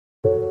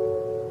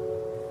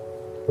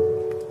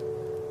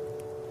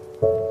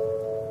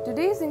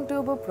Today's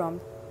Inktober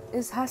prompt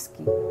is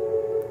Husky.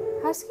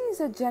 Husky is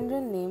a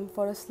general name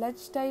for a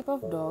sledge type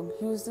of dog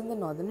used in the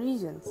northern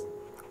regions.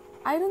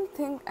 I don't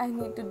think I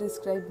need to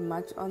describe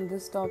much on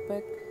this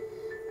topic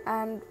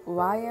and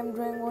why I'm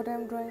drawing what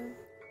I'm drawing.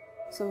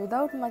 So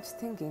without much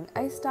thinking,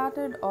 I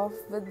started off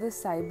with the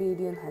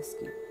Siberian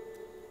Husky.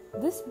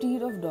 This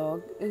breed of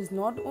dog is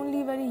not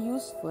only very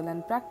useful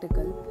and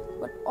practical,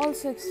 but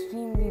also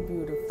extremely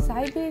beautiful.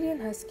 Siberian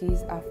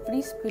Huskies are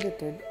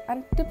free-spirited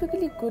and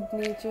typically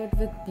good-natured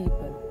with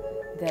people.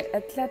 They're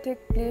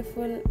athletic,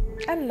 playful,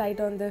 and light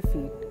on their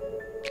feet.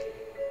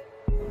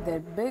 Their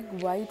big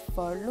white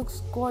fur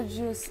looks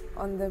gorgeous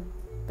on their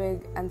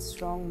big and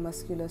strong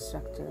muscular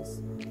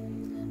structures.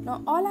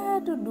 Now all I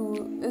had to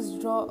do is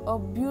draw a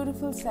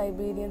beautiful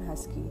Siberian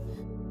Husky,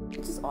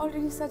 which is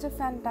already such a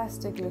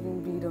fantastic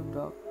looking breed of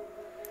dog.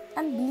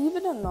 And believe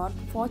it or not,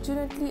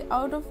 fortunately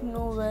out of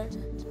nowhere,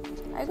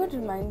 I got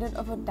reminded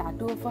of a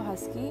tattoo of a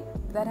husky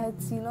that I had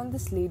seen on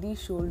this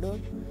lady's shoulder.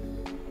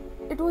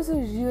 It was a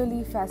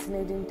really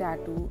fascinating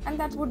tattoo and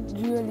that would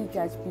really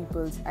catch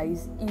people's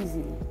eyes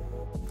easily.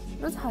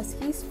 It was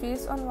husky's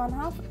face on one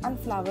half and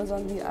flowers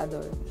on the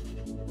other.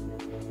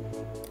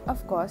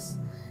 Of course,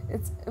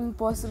 it's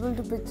impossible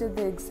to picture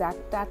the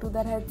exact tattoo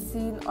that I had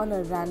seen on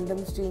a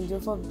random stranger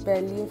for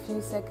barely a few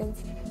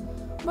seconds,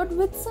 but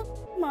with some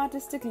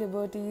artistic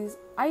liberties,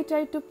 I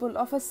tried to pull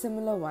off a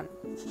similar one,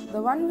 the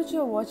one which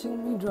you're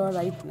watching me draw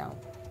right now.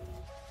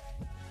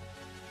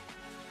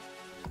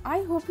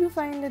 I hope you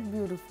find it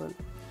beautiful.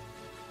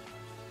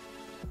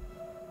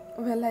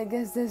 Well, I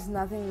guess there's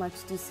nothing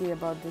much to say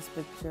about this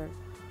picture.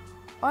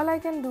 All I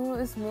can do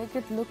is make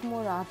it look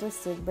more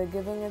artistic by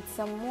giving it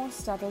some more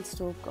subtle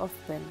stroke of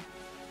pen.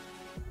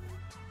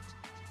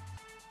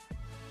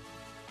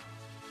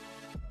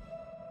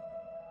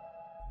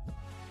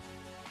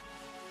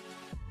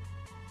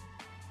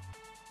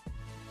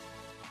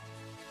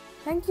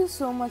 Thank you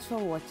so much for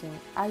watching.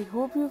 I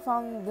hope you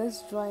found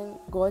this drawing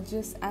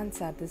gorgeous and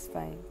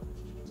satisfying.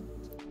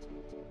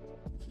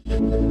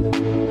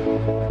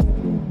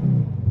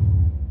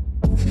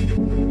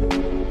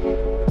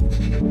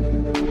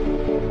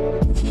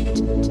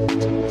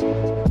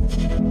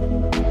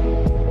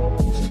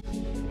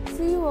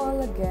 See you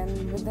all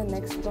again with the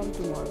next one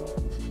tomorrow.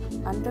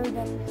 Until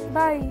then,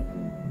 bye!